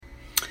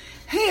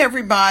Hey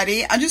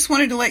everybody, I just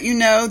wanted to let you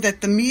know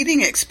that the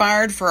meeting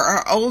expired for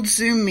our old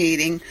Zoom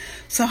meeting,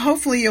 so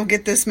hopefully you'll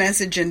get this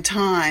message in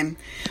time.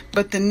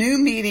 But the new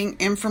meeting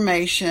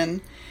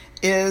information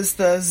is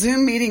the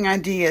Zoom meeting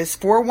ID is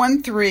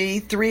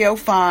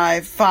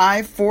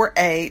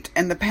 413-305-548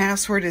 and the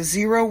password is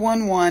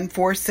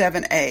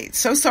 011478.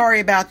 So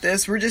sorry about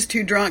this. We're just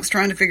two drunks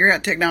trying to figure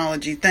out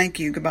technology. Thank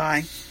you.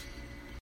 Goodbye.